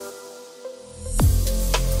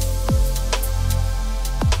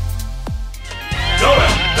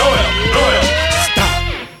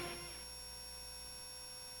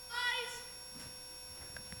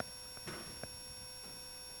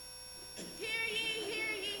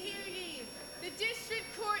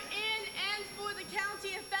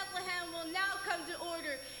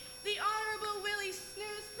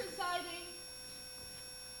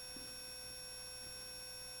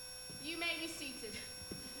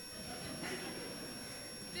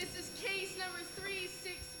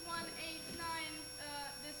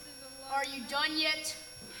done yet?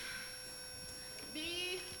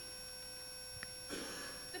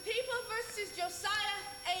 The people versus Josiah,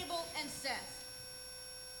 Abel, and Seth.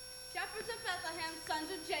 Shepherds of Bethlehem, sons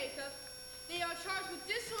of Jacob. They are charged with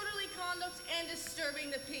disorderly conduct and disturbing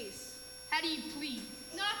the peace. How do you plead?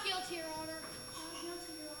 Not guilty, Your Honor. Not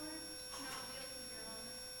guilty, Your Honor. Not guilty, Your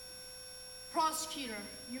Honor. Prosecutor,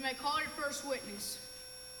 you may call your first witness.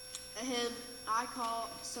 I call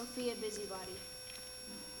Sophia Busybody.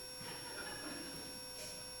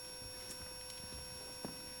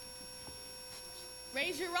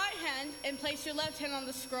 Raise your right hand and place your left hand on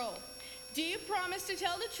the scroll. Do you promise to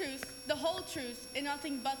tell the truth, the whole truth, and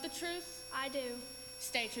nothing but the truth? I do.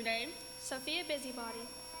 State your name. Sophia Busybody.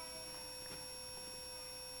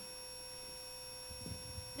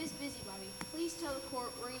 Miss Busybody, please tell the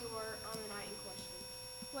court where you were on the night in question.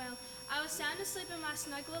 Well, I was sound asleep in my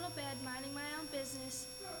snug little bed, minding my own business,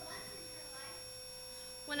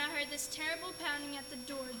 when I heard this terrible pounding at the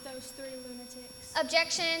door of those three lunatics.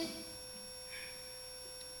 Objection.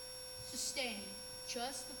 Sustained.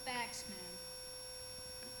 Just the facts,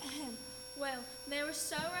 ma'am. Well, they were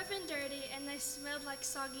so rough and dirty, and they smelled like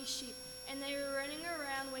soggy sheep, and they were running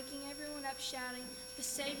around, waking everyone up, shouting, "The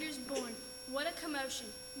Savior's born." What a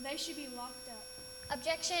commotion. They should be locked up.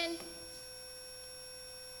 Objection.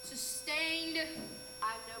 Sustained.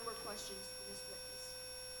 I have no more questions for this witness.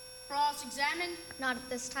 Cross-examined. Not at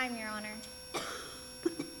this time, Your Honor.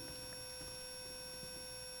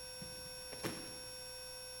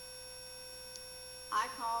 I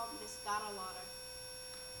call Miss Gattalotta.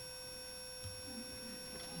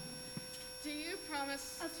 Do you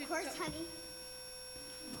promise Of to course, honey.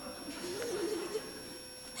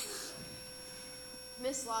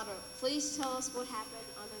 Miss Lotto, please tell us what happened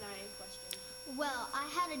on the night in question. Well, I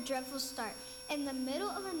had a dreadful start. In the middle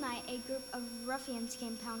of the night, a group of ruffians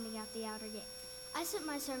came pounding at the outer gate. I sent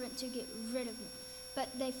my servant to get rid of them,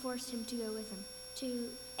 but they forced him to go with them to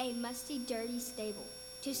a musty, dirty stable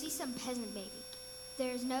to see some peasant baby.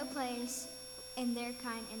 There is no place in their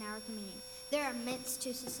kind in our community. They are menace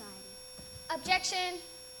to society. Objection.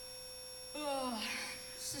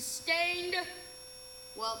 Sustained.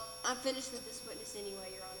 Well, I'm finished with this witness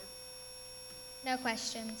anyway, Your Honor. No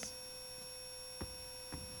questions.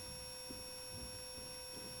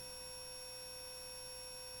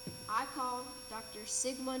 I call Dr.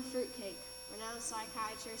 Sigmund Fruitcake, renowned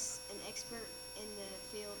psychiatrist and expert in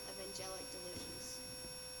the field of angelic delusions.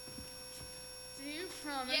 Do you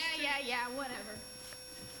promise Yeah, whatever.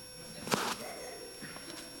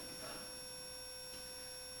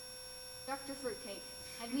 Dr. Fruitcake,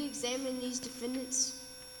 have you examined these defendants?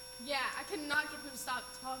 Yeah, I could not get them to stop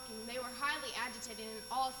talking. They were highly agitated, and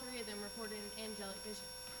all three of them reported an angelic vision.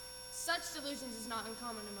 Such delusions is not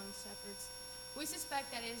uncommon among shepherds. We suspect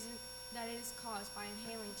that it is caused by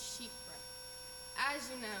inhaling sheep breath. As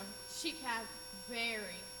you know, sheep have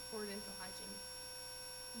very poor dental hygiene.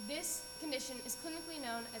 This condition is clinically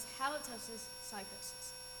known as halitosis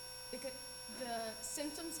psychosis. The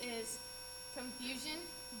symptoms is confusion,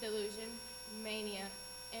 delusion, mania,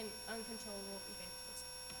 and uncontrollable evangelism.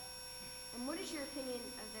 And what is your opinion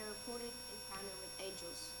of their reported encounter with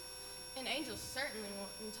angels? And angels certainly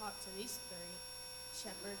won't talk to these three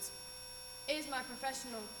shepherds. It is my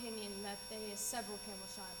professional opinion that they is several camel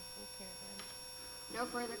shy of a full caravan. No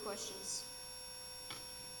further questions.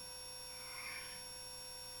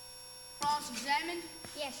 Cross-examined.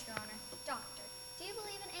 Yes, Your Honor. Doctor, do you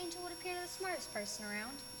believe an angel would appear to the smartest person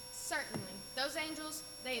around? Certainly. Those angels,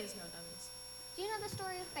 they is no dummies. Do you know the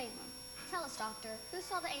story of Balaam? Tell us, Doctor, who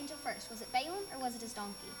saw the angel first? Was it Balaam or was it his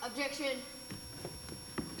donkey? Objection.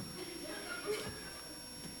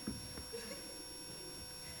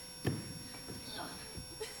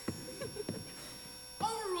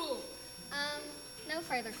 Overruled. No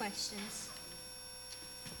further questions.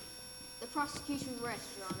 The prosecution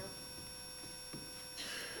rests, Your Honor.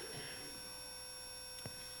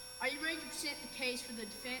 Are you ready to present the case for the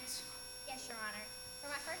defense? Yes, Your Honor. For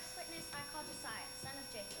my first witness, I call Josiah, son of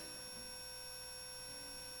Jacob.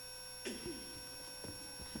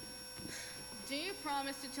 Do you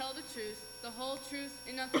promise to tell the truth, the whole truth,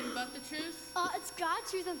 and nothing but the truth? It's God's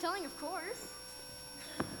truth I'm telling, of course.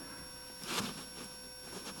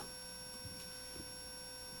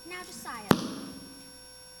 Now,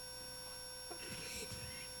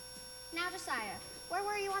 Josiah, where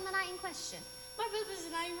were you on the night in question? My brothers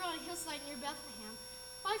and I were on a hillside near Bethlehem,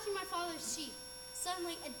 watching my father's sheep.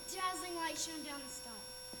 Suddenly, a dazzling light shone down the sky.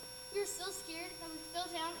 We were so scared that we fell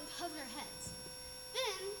down and covered our heads.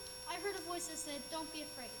 Then, I heard a voice that said, "Don't be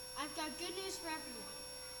afraid. I've got good news for everyone.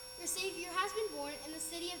 Your Savior has been born in the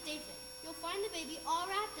city of David. You'll find the baby all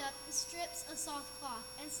wrapped up in strips of soft cloth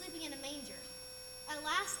and sleeping in a manger." At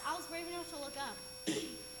last, I was brave enough to look up.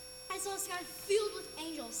 I saw a sky filled with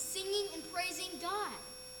angels singing and praising God.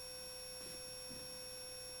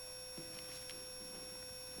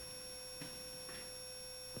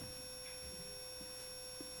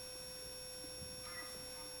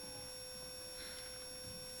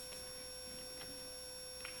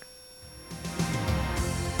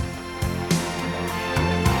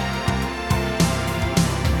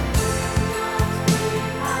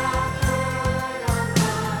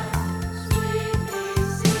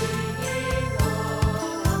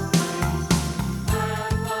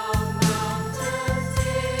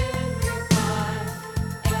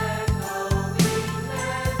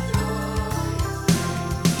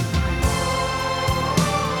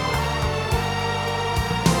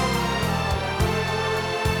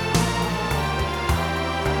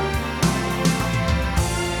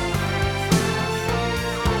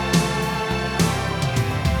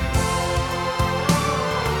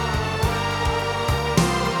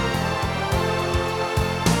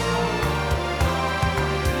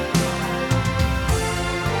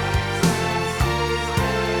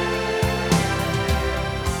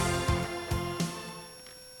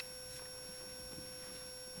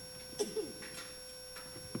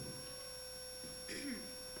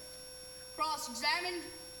 Cross-examined.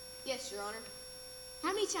 Yes, Your Honor. How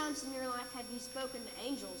many times in your life have you spoken to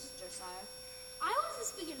angels, Josiah? I wasn't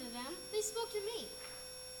speaking to them. They spoke to me.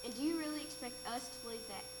 And do you really expect us to believe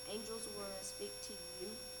that angels will speak to you?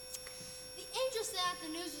 The angel said that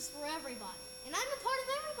the news was for everybody, and I'm a part of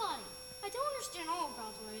everybody. I don't understand all of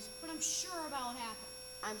God's ways, but I'm sure about what happened.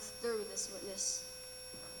 I'm through with this witness.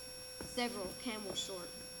 Several camels short.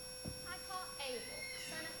 I call Abel,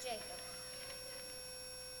 son of Jacob.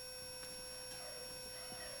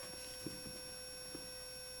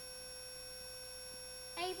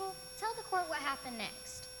 Abel, tell the court what happened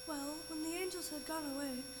next. Well, when the angels had gone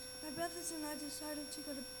away, my brothers and I decided to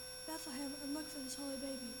go to Bethlehem and look for this holy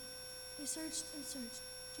baby. We searched and searched.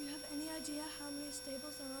 Do you have any idea how many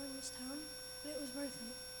stables there are in this town? But it was worth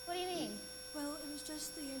it. What do you mean? Well, it was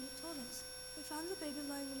just the angel told us. We found the baby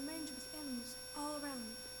lying in a manger with animals all around.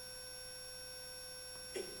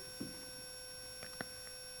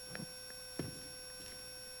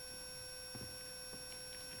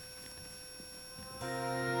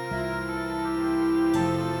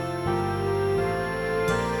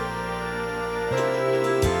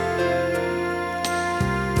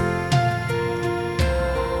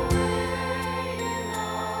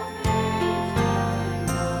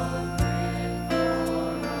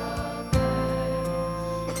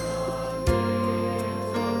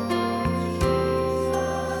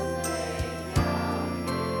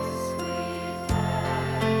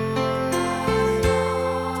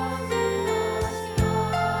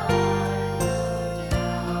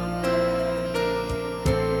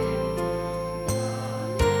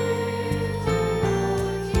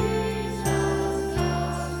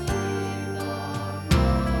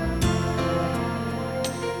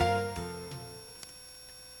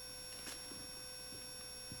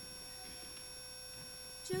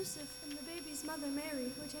 Joseph and the baby's mother Mary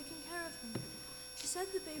were taking care of him. She said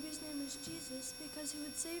the baby's name was Jesus because he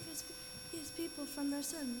would save his people from their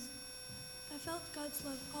sins. I felt God's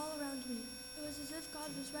love all around me. It was as if God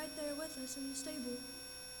was right there with us in the stable.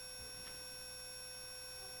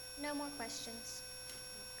 No more questions.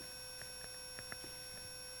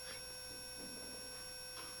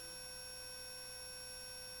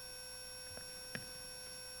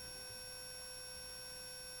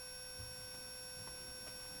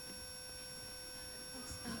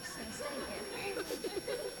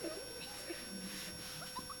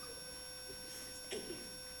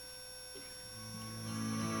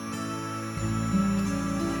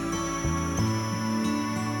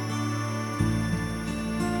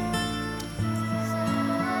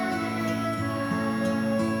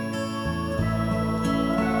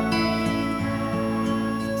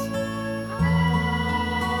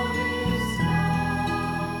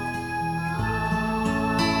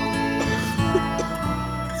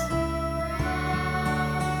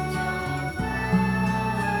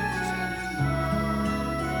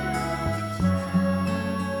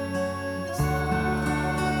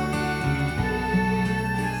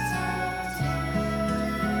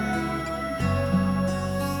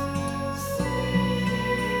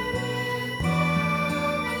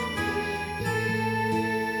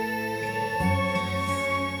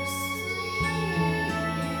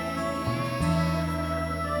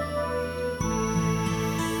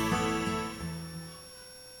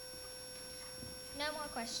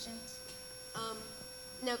 Questions?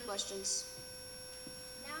 No questions.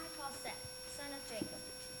 Now I call Seth, son of Jacob.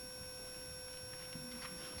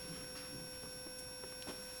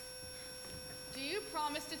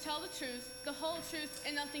 promise to tell the truth, the whole truth,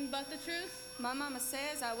 and nothing but the truth? My mama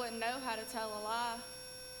says I wouldn't know how to tell a lie.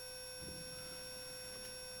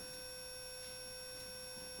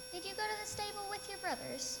 Did you go to the stable with your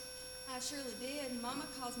brothers? I surely did. Mama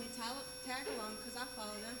calls me tag along because I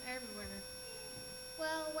follow them everywhere.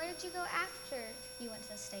 Well, where did you go after you went to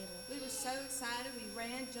the stable? We were so excited, we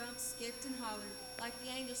ran, jumped, skipped, and hollered. Like the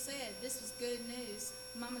angel said, this was good news.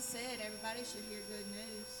 Mama said everybody should hear good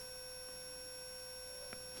news.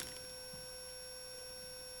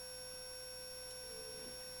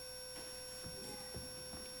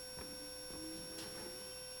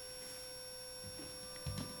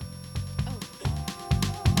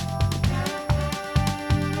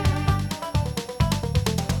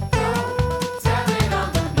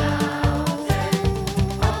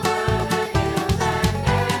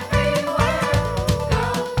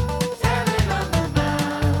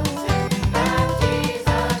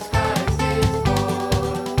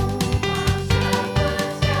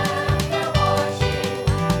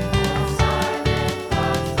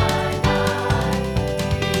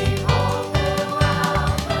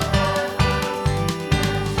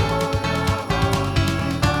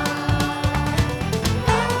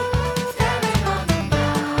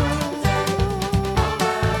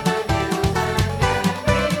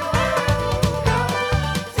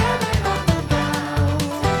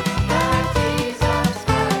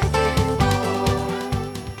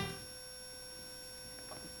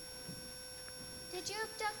 Did you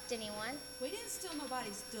abduct anyone? We didn't steal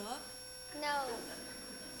nobody's duck. No.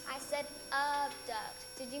 I said abduct.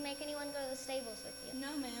 Did you make anyone go to the stables with you?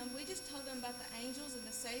 No, ma'am. We just told them about the angels and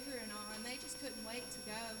the Savior and all, and they just couldn't wait to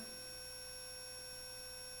go.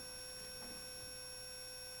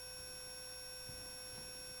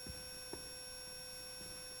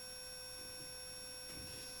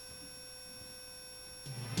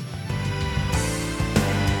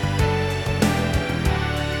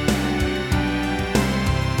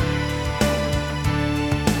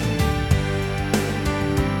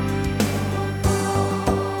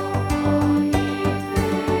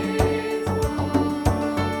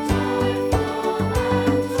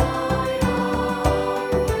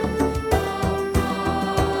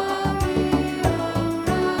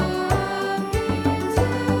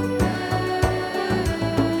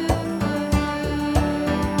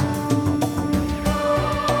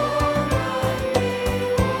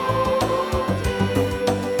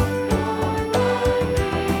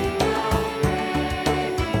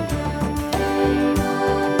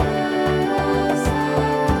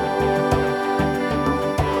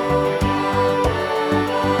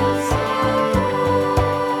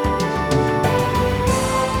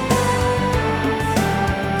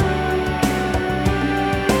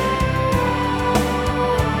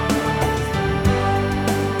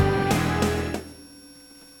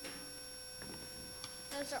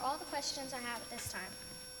 Those are all the questions I have at this time.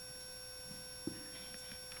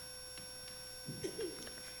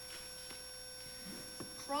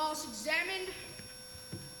 Cross-examined.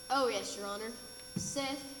 Oh, yes, Your Honor.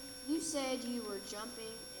 Seth, you said you were jumping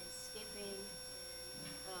and skipping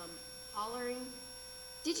and hollering.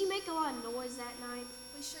 Did you make a lot of noise that night?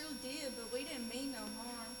 We surely did, but we didn't mean no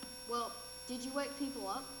harm. Well, did you wake people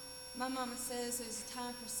up? My mama says there's a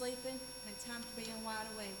time for sleeping and a time for being wide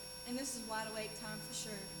awake. And this is wide awake time for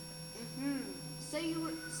sure. Mm-hmm. So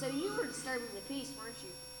you were disturbing the peace, weren't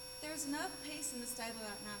you? There was enough peace in the stable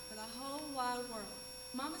that night for the whole wide world.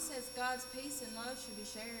 Mama says God's peace and love should be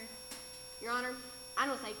shared. Your Honor, I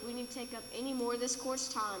don't think we need to take up any more of this court's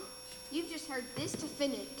time. You've just heard this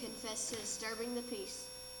defendant confess to disturbing the peace.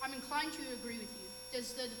 I'm inclined to agree with you.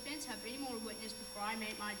 Does the defense have any more witness before I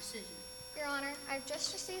make my decision? Your Honor, I've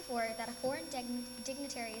just received word that a foreign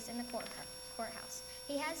dignitary is in the courthouse.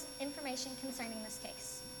 He has information concerning this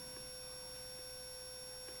case.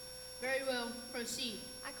 Very well, proceed.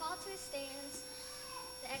 I call to his stands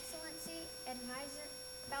the Excellency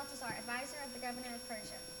Balthazar, advisor of the governor of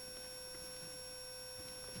Persia.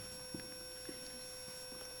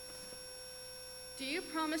 Do you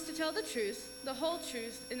promise to tell the truth, the whole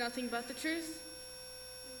truth, and nothing but the truth?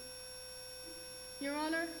 Your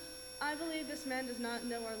Honor, I believe this man does not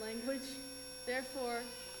know our language. Therefore,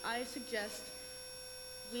 I suggest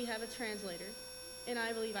we have a translator, and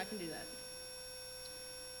I believe I can do that.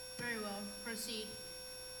 Very well, proceed.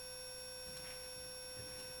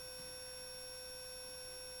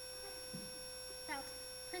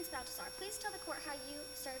 Prince Balthazar, please tell the court how you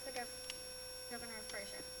serve the governor of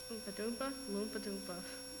Persia. Oompa doompa, loompa doompa.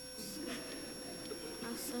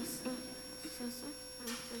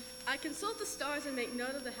 I consult the stars and make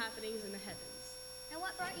note of the happenings in the heavens. And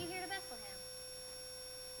what brought you here to Bethlehem?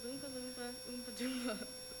 Loompa Loompa, Oompa Doompa.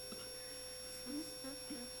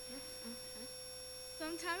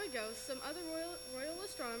 Some time ago, some other royal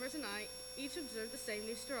astronomers and I each observed the same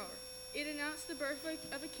new star. It announced the birth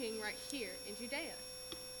of a king right here in Judea.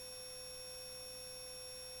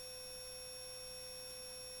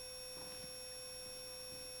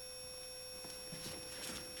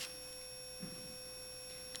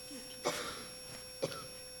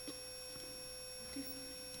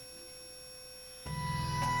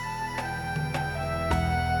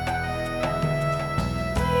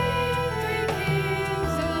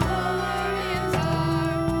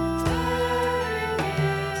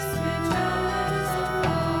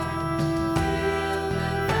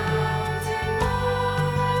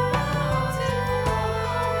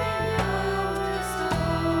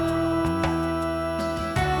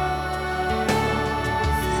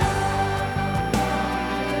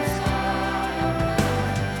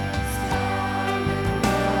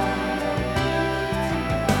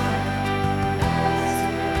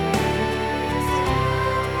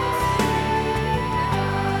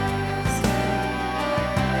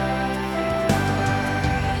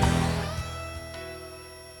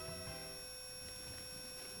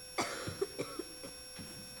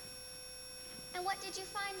 And what did you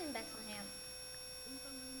find in Bethlehem?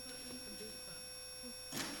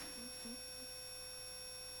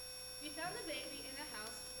 We found the baby in a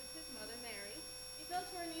house with his mother, Mary. We fell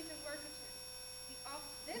to our knees and worshipped him.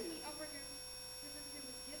 Then we offered him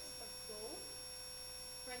with gifts of gold,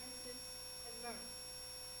 frankincense, and myrrh.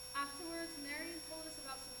 Afterwards, Mary told us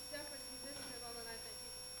about some shepherds who visited on the night that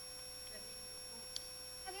Jesus was born.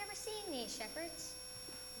 Have you ever seen these shepherds?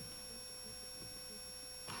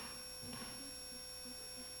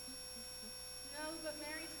 No, but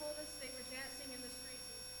Mary told us they were dancing in the streets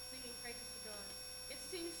and singing praises to God. It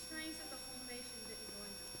seems strange that the whole nation didn't join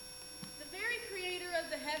them. The very creator of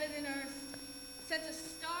the heaven and earth sent a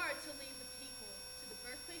star to lead the people to the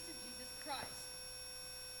birthplace of Jesus Christ.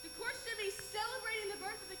 The court should be celebrating the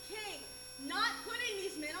birth of the king, not putting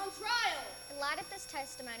these men on trial. In light of this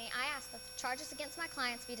testimony, I ask that the charges against my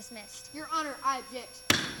clients be dismissed. Your Honor, I object.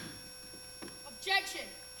 Objection.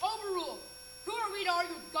 Overruled. Who are we to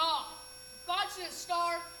argue with God? If God sent a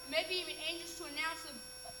star, maybe even angels to announce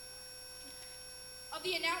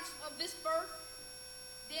the announcement of this birth,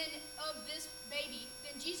 then of this baby,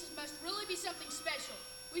 then Jesus must really be something special.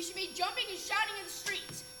 We should be jumping and shouting in the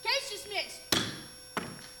streets. Case